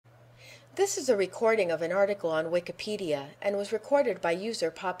This is a recording of an article on Wikipedia and was recorded by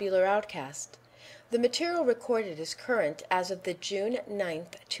user Popular Outcast. The material recorded is current as of the June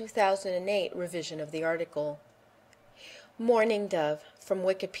 9th, 2008 revision of the article. Mourning Dove from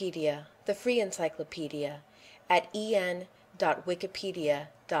Wikipedia, the free encyclopedia, at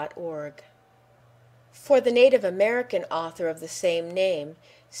en.wikipedia.org. For the Native American author of the same name,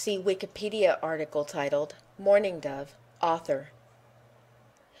 see Wikipedia article titled Mourning Dove, Author.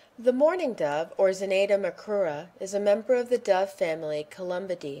 The mourning dove, or Zenaida macrura, is a member of the dove family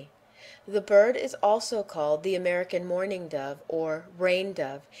Columbidae. The bird is also called the American mourning dove, or rain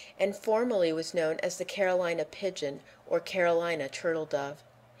dove, and formerly was known as the Carolina pigeon, or Carolina turtle dove.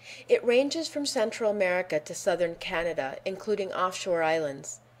 It ranges from Central America to southern Canada, including offshore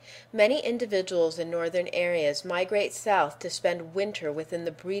islands. Many individuals in northern areas migrate south to spend winter within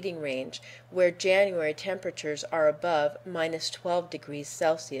the breeding range, where January temperatures are above -12 degrees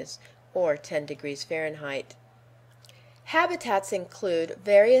Celsius or 10 degrees Fahrenheit. Habitats include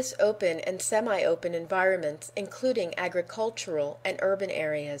various open and semi-open environments, including agricultural and urban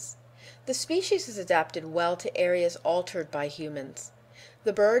areas. The species is adapted well to areas altered by humans.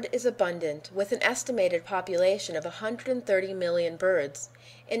 The bird is abundant, with an estimated population of 130 million birds.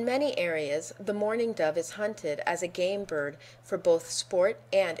 In many areas, the mourning dove is hunted as a game bird for both sport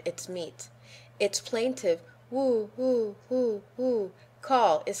and its meat. Its plaintive woo, woo, woo, woo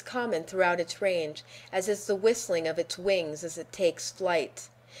call is common throughout its range, as is the whistling of its wings as it takes flight.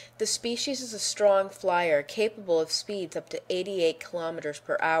 The species is a strong flyer capable of speeds up to 88 kilometers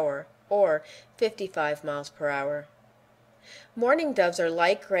per hour, or 55 miles per hour. Mourning doves are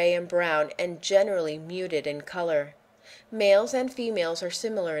light gray and brown and generally muted in color. Males and females are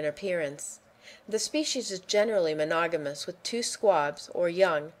similar in appearance. The species is generally monogamous, with 2 squabs, or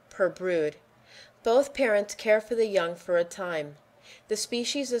young, per brood. Both parents care for the young for a time. The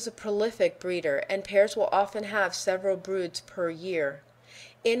species is a prolific breeder, and pairs will often have several broods per year.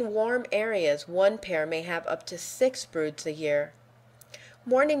 In warm areas, one pair may have up to 6 broods a year.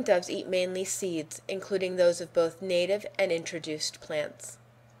 Mourning doves eat mainly seeds, including those of both native and introduced plants.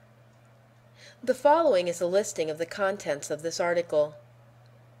 The following is a listing of the contents of this article.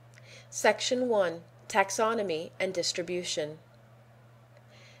 Section 1. Taxonomy and Distribution.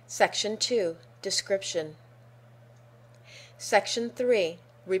 Section 2. Description. Section 3.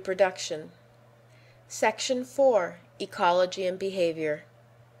 Reproduction. Section 4. Ecology and Behavior.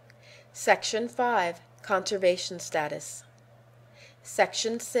 Section 5. Conservation status.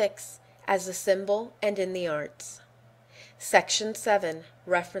 Section 6. As a symbol and in the arts. Section 7.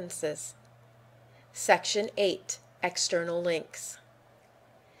 References. Section 8. External links.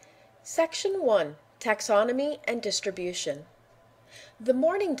 Section 1. Taxonomy and Distribution. The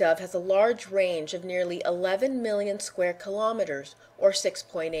mourning dove has a large range of nearly 11 million square kilometers, or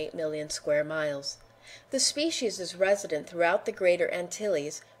 6.8 million square miles. The species is resident throughout the Greater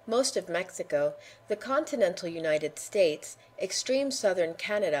Antilles, most of Mexico, the continental United States, extreme southern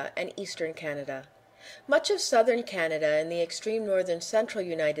Canada, and eastern Canada. Much of southern Canada and the extreme northern central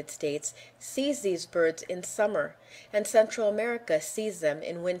United States sees these birds in summer, and Central America sees them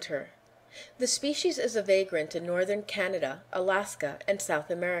in winter. The species is a vagrant in northern Canada, Alaska, and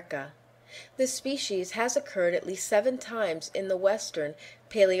South America. This species has occurred at least 7 times in the western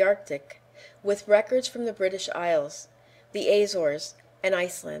Palearctic, with records from the British Isles, the Azores, and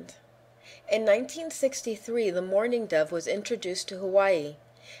Iceland. In 1963, the mourning dove was introduced to Hawaii.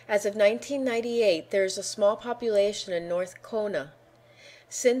 As of 1998, there is a small population in North Kona.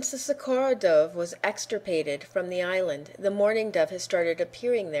 Since the Socorro dove was extirpated from the island, the mourning dove has started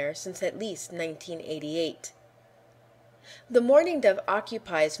appearing there since at least 1988. The mourning dove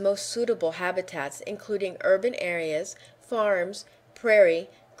occupies most suitable habitats, including urban areas, farms, prairie,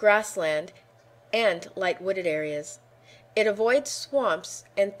 grassland, and light wooded areas. It avoids swamps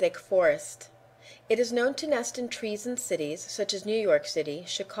and thick forest. It is known to nest in trees in cities such as New York City,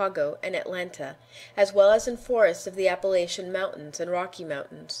 Chicago, and Atlanta, as well as in forests of the Appalachian Mountains and Rocky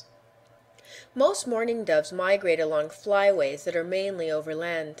Mountains. Most mourning doves migrate along flyways that are mainly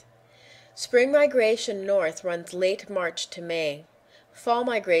overland. Spring migration north runs late March to May. Fall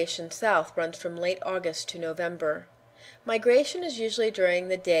migration south runs from late August to November. Migration is usually during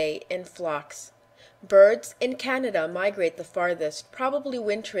the day in flocks. Birds in Canada migrate the farthest, probably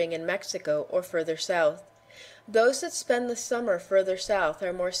wintering in Mexico or further south. Those that spend the summer further south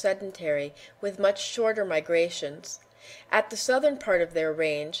are more sedentary, with much shorter migrations. At the southern part of their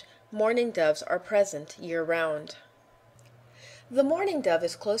range, mourning doves are present year-round. The mourning dove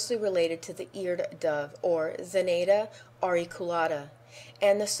is closely related to the eared dove, or Zenaida auriculata,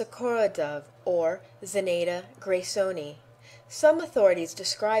 and the Socorro dove, or Zenaida graysoni. Some authorities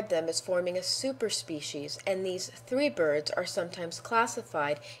describe them as forming a superspecies, and these three birds are sometimes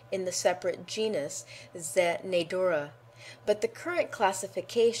classified in the separate genus Zenadura, but the current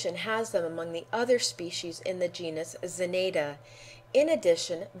classification has them among the other species in the genus Zenata. In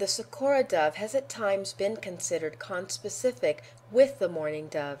addition, the Socorro dove has at times been considered conspecific with the mourning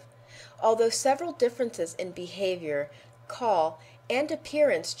dove, although several differences in behavior, call, and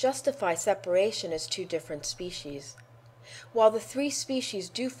appearance justify separation as two different species. While the three species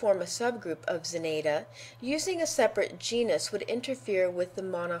do form a subgroup of Zenata, using a separate genus would interfere with the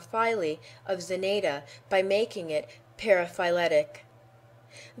monophyly of Zenata by making it paraphyletic.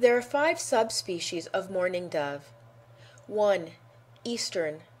 There are 5 subspecies of mourning dove. 1.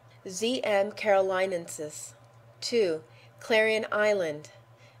 Eastern, ZM carolinensis. 2. Clarion Island,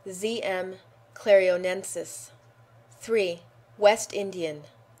 ZM clarionensis. 3. West Indian,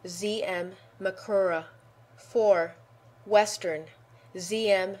 ZM macrura. 4. Western,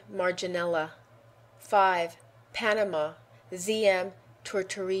 ZM marginella. 5. Panama, ZM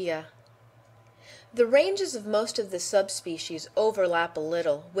torturea. The ranges of most of the subspecies overlap a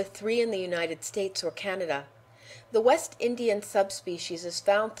little, with 3 in the United States or Canada. The West Indian subspecies is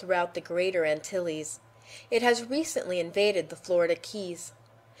found throughout the Greater Antilles. It has recently invaded the Florida Keys.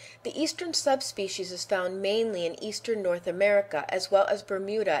 The eastern subspecies is found mainly in eastern North America as well as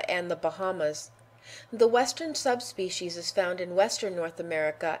Bermuda and the Bahamas. The western subspecies is found in western North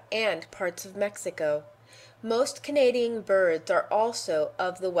America and parts of Mexico. Most Canadian birds are also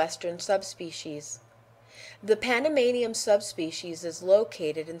of the western subspecies. The Panamanian subspecies is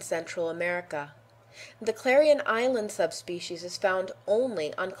located in Central America. The Clarion Island subspecies is found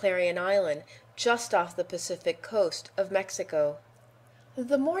only on Clarion Island, just off the Pacific coast of Mexico.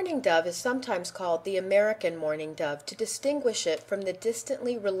 The mourning dove is sometimes called the American mourning dove to distinguish it from the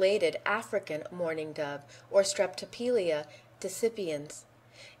distantly related African mourning dove, or Streptopelia decipiens.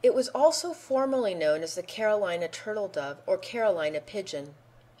 It was also formerly known as the Carolina turtle dove or Carolina pigeon.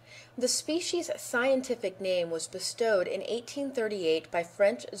 The species' scientific name was bestowed in 1838 by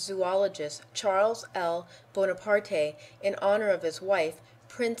French zoologist Charles L. Bonaparte in honor of his wife,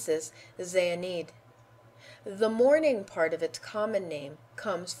 Princess Zénide. The mourning part of its common name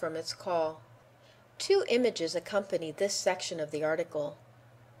comes from its call. 2 images accompany this section of the article.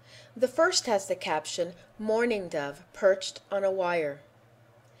 The first has the caption, "Mourning dove perched on a wire."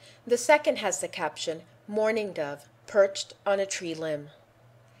 The second has the caption, "Mourning dove perched on a tree limb."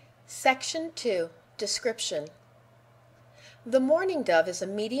 Section 2. Description. The mourning dove is a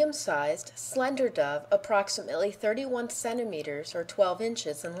medium-sized, slender dove approximately 31 centimeters or 12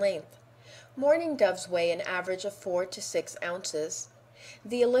 inches in length. Mourning doves weigh an average of 4 to 6 ounces.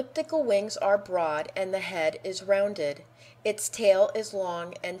 The elliptical wings are broad and the head is rounded. Its tail is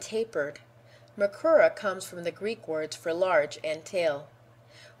long and tapered. Macrura comes from the Greek words for large and tail.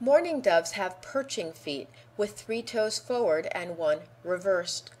 Mourning doves have perching feet with 3 toes forward and 1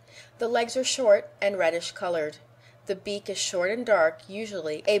 reversed. The legs are short and reddish colored. The beak is short and dark,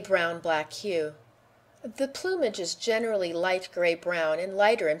 usually a brown-black hue. The plumage is generally light gray-brown and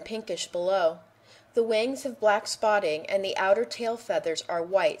lighter and pinkish below. The wings have black spotting and the outer tail feathers are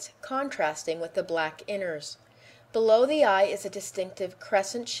white, contrasting with the black inners. Below the eye is a distinctive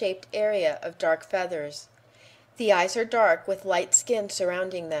crescent-shaped area of dark feathers. The eyes are dark with light skin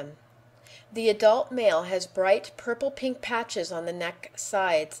surrounding them. The adult male has bright purple-pink patches on the neck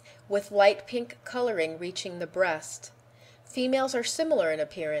sides, with light pink coloring reaching the breast. Females are similar in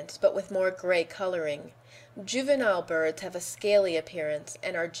appearance, but with more gray coloring. Juvenile birds have a scaly appearance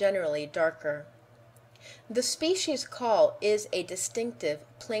and are generally darker. The species call is a distinctive,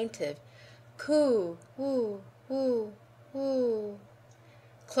 plaintive coo, woo, woo, woo.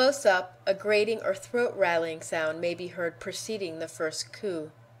 Close up, a grating or throat-rattling sound may be heard preceding the first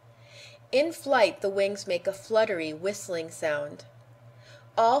coo. In flight, the wings make a fluttery, whistling sound.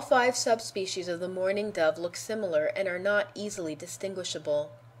 All 5 subspecies of the mourning dove look similar and are not easily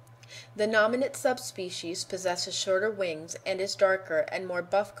distinguishable. The nominate subspecies possesses shorter wings and is darker and more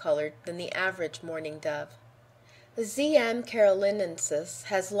buff-colored than the average mourning dove. ZM carolinensis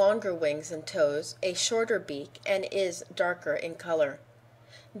has longer wings and toes, a shorter beak, and is darker in color.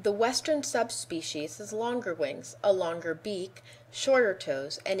 The western subspecies has longer wings, a longer beak, shorter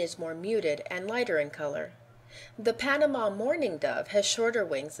toes, and is more muted and lighter in color. The Panama mourning dove has shorter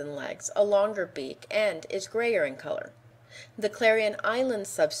wings and legs, a longer beak, and is grayer in color. The Clarion Island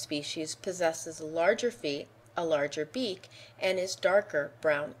subspecies possesses larger feet, a larger beak, and is darker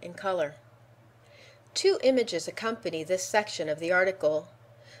brown in color. 2 images accompany this section of the article.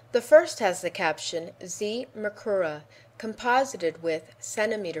 The first has the caption, Z. macrura, composited with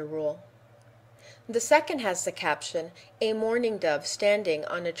centimeter rule. The second has the caption, "A mourning dove standing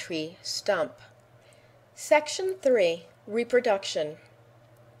on a tree stump." Section 3. Reproduction.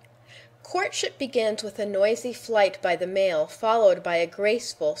 Courtship begins with a noisy flight by the male, followed by a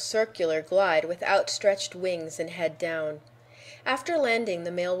graceful, circular glide with outstretched wings and head down. After landing,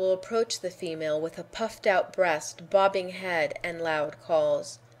 the male will approach the female with a puffed-out breast, bobbing head, and loud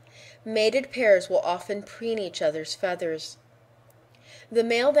calls. Mated pairs will often preen each other's feathers. The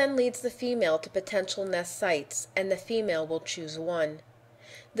male then leads the female to potential nest sites, and the female will choose one.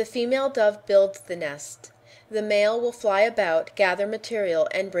 The female dove builds the nest. The male will fly about, gather material,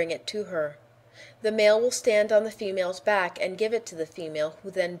 and bring it to her. The male will stand on the female's back and give it to the female,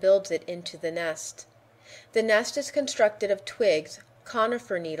 who then builds it into the nest. The nest is constructed of twigs,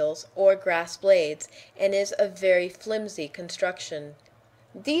 conifer needles, or grass blades, and is of very flimsy construction.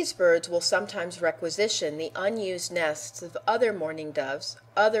 These birds will sometimes requisition the unused nests of other mourning doves,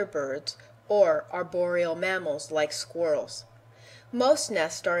 other birds, or arboreal mammals like squirrels. Most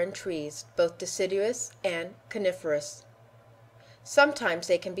nests are in trees, both deciduous and coniferous. Sometimes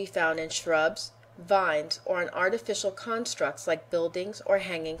they can be found in shrubs, vines, or in artificial constructs like buildings or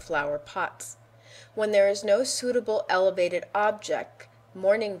hanging flower pots. When there is no suitable elevated object,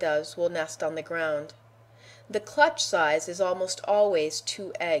 mourning doves will nest on the ground. The clutch size is almost always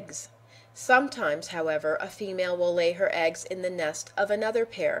 2 eggs. Sometimes, however, a female will lay her eggs in the nest of another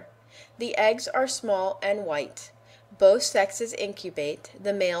pair. The eggs are small and white. Both sexes incubate,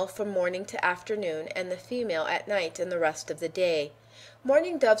 the male from morning to afternoon and the female at night and the rest of the day.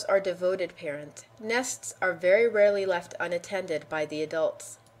 Mourning doves are devoted parents. Nests are very rarely left unattended by the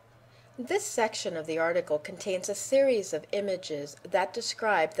adults. This section of the article contains a series of images that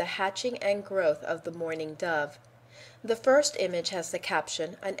describe the hatching and growth of the mourning dove. The first image has the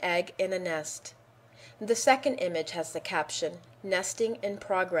caption, "An egg in a nest." The second image has the caption, "Nesting in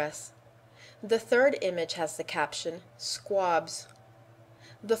progress." The third image has the caption, "Squabs."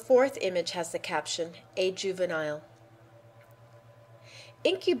 The fourth image has the caption, "A juvenile."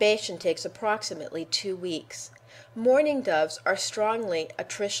 Incubation takes approximately 2 weeks. Mourning doves are strongly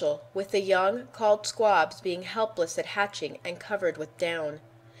atricial, with the young, called squabs, being helpless at hatching and covered with down.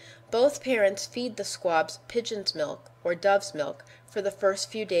 Both parents feed the squabs pigeon's milk, or dove's milk, for the first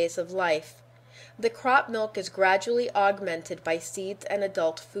few days of life. The crop milk is gradually augmented by seeds and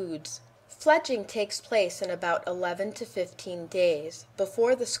adult foods. Fledging takes place in about 11 to 15 days,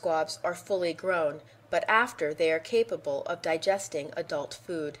 before the squabs are fully grown, but after they are capable of digesting adult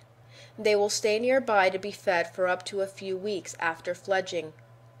food. They will stay nearby to be fed for up to a few weeks after fledging.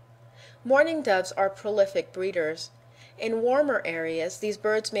 Mourning doves are prolific breeders. In warmer areas, these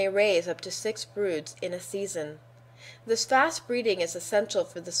birds may raise up to 6 broods in a season. This fast breeding is essential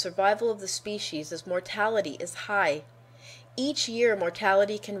for the survival of the species as mortality is high. Each year,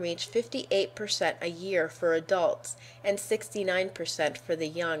 mortality can reach 58% a year for adults and 69% for the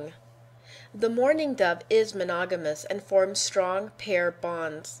young. The mourning dove is monogamous and forms strong pair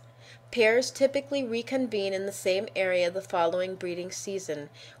bonds. Pairs typically reconvene in the same area the following breeding season,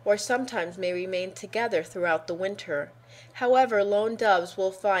 or sometimes may remain together throughout the winter. However, lone doves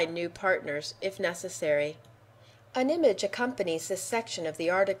will find new partners if necessary. An image accompanies this section of the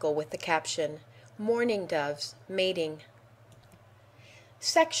article with the caption, "Mourning doves, mating."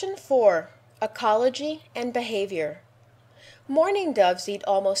 Section 4. Ecology and Behavior. Mourning doves eat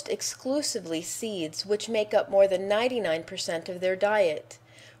almost exclusively seeds, which make up more than 99% of their diet.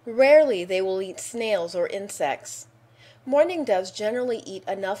 Rarely they will eat snails or insects. Mourning doves generally eat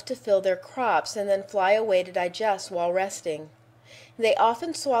enough to fill their crops and then fly away to digest while resting. They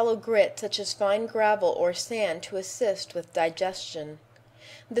often swallow grit such as fine gravel or sand to assist with digestion.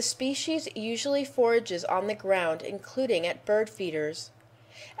 The species usually forages on the ground, including at bird feeders.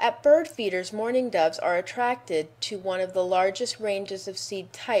 At bird feeders, mourning doves are attracted to one of the largest ranges of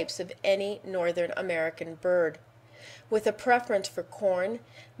seed types of any Northern American bird, with a preference for corn,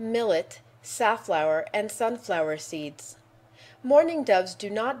 millet, safflower, and sunflower seeds. Mourning doves do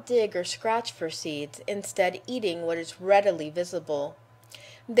not dig or scratch for seeds, instead eating what is readily visible.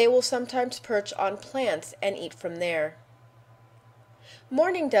 They will sometimes perch on plants and eat from there.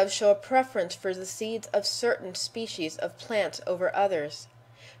 Mourning doves show a preference for the seeds of certain species of plants over others.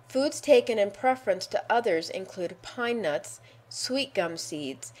 Foods taken in preference to others include pine nuts, sweet gum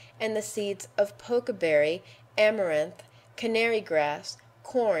seeds, and the seeds of pokeberry, amaranth, canary grass,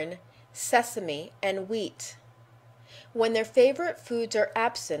 corn, sesame, and wheat. When their favorite foods are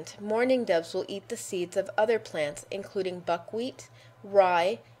absent, mourning doves will eat the seeds of other plants, including buckwheat,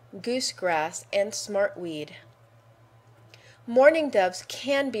 rye, goosegrass, and smartweed. Mourning doves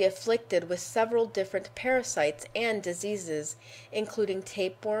can be afflicted with several different parasites and diseases, including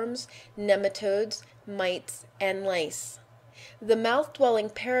tapeworms, nematodes, mites, and lice. The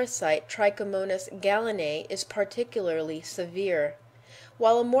mouth-dwelling parasite Trichomonas gallinae is particularly severe.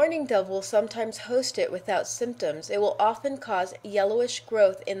 While a mourning dove will sometimes host it without symptoms, it will often cause yellowish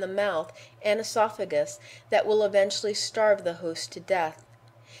growth in the mouth and esophagus that will eventually starve the host to death.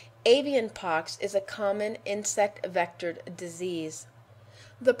 Avian pox is a common insect-vectored disease.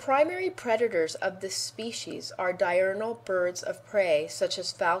 The primary predators of this species are diurnal birds of prey such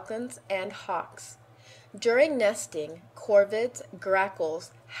as falcons and hawks. During nesting, corvids,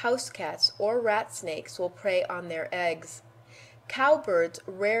 grackles, housecats, or rat snakes will prey on their eggs. Cowbirds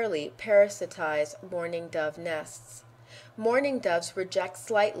rarely parasitize mourning dove nests. Mourning doves reject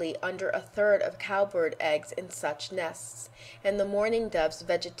slightly under a third of cowbird eggs in such nests, and the mourning dove's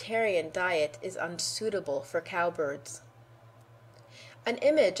vegetarian diet is unsuitable for cowbirds. An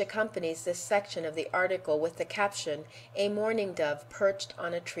image accompanies this section of the article with the caption, "A mourning dove perched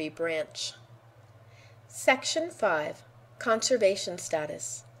on a tree branch." Section 5. Conservation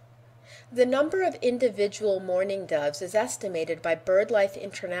Status. The number of individual mourning doves is estimated by BirdLife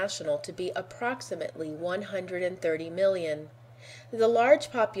International to be approximately 130 million. The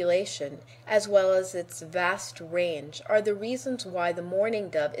large population, as well as its vast range, are the reasons why the mourning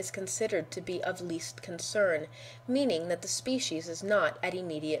dove is considered to be of least concern, meaning that the species is not at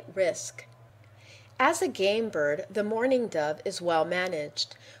immediate risk. As a game bird, the mourning dove is well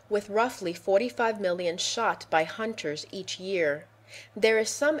managed, with roughly 45 million shot by hunters each year. There is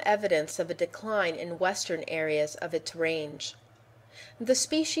some evidence of a decline in western areas of its range. The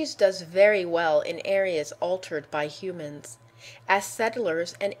species does very well in areas altered by humans. As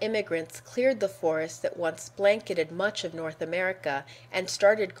settlers and immigrants cleared the forests that once blanketed much of North America and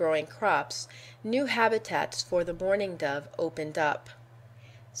started growing crops, new habitats for the mourning dove opened up.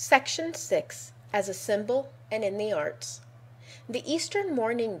 Section 6. As a symbol and in the arts. The eastern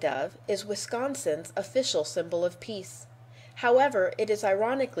mourning dove is Wisconsin's official symbol of peace. However, it is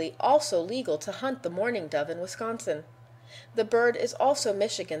ironically also legal to hunt the mourning dove in Wisconsin. The bird is also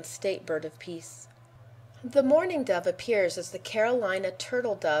Michigan's state bird of peace. The mourning dove appears as the Carolina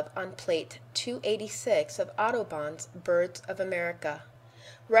turtle dove on plate 286 of Audubon's Birds of America.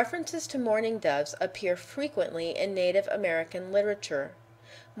 References to mourning doves appear frequently in Native American literature.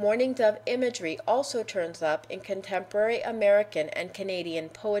 Mourning dove imagery also turns up in contemporary American and Canadian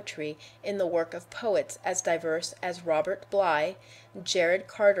poetry in the work of poets as diverse as Robert Bly, Jared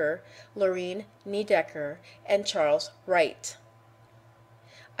Carter, Lorene Niedecker, and Charles Wright.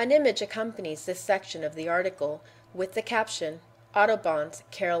 An image accompanies this section of the article with the caption, Audubon's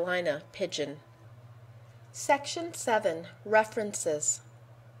Carolina Pigeon. Section 7. References.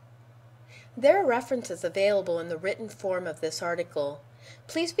 There are references available in the written form of this article.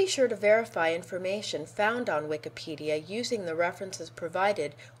 Please be sure to verify information found on Wikipedia using the references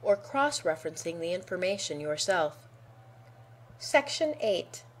provided or cross-referencing the information yourself. Section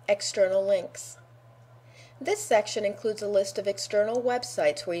 8. External links. This section includes a list of external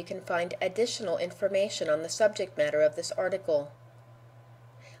websites where you can find additional information on the subject matter of this article.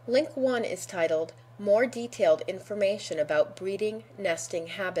 Link 1 is titled, More Detailed Information About Breeding Nesting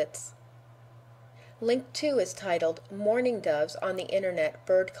Habits. Link 2 is titled, Mourning Doves on the Internet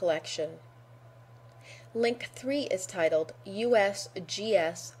Bird Collection. Link 3 is titled,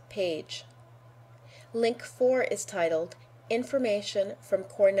 USGS Page. Link 4 is titled, Information from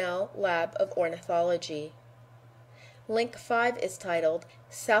Cornell Lab of Ornithology. Link 5 is titled,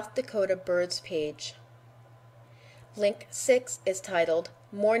 South Dakota Birds Page. Link 6 is titled,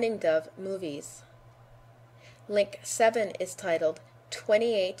 Mourning Dove Movies. Link 7 is titled,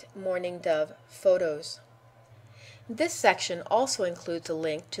 28 mourning dove photos. This section also includes a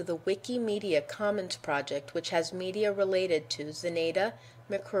link to the Wikimedia Commons project, which has media related to Zenaida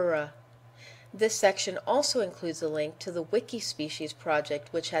macrura. This section also includes a link to the Wikispecies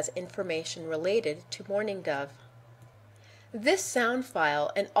project, which has information related to mourning dove. This sound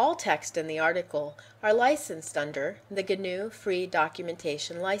file and all text in the article are licensed under the GNU Free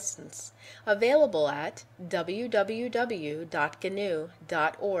Documentation License, available at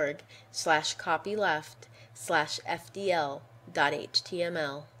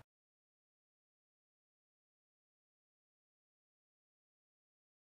www.gnu.org/copyleft/fdl.html.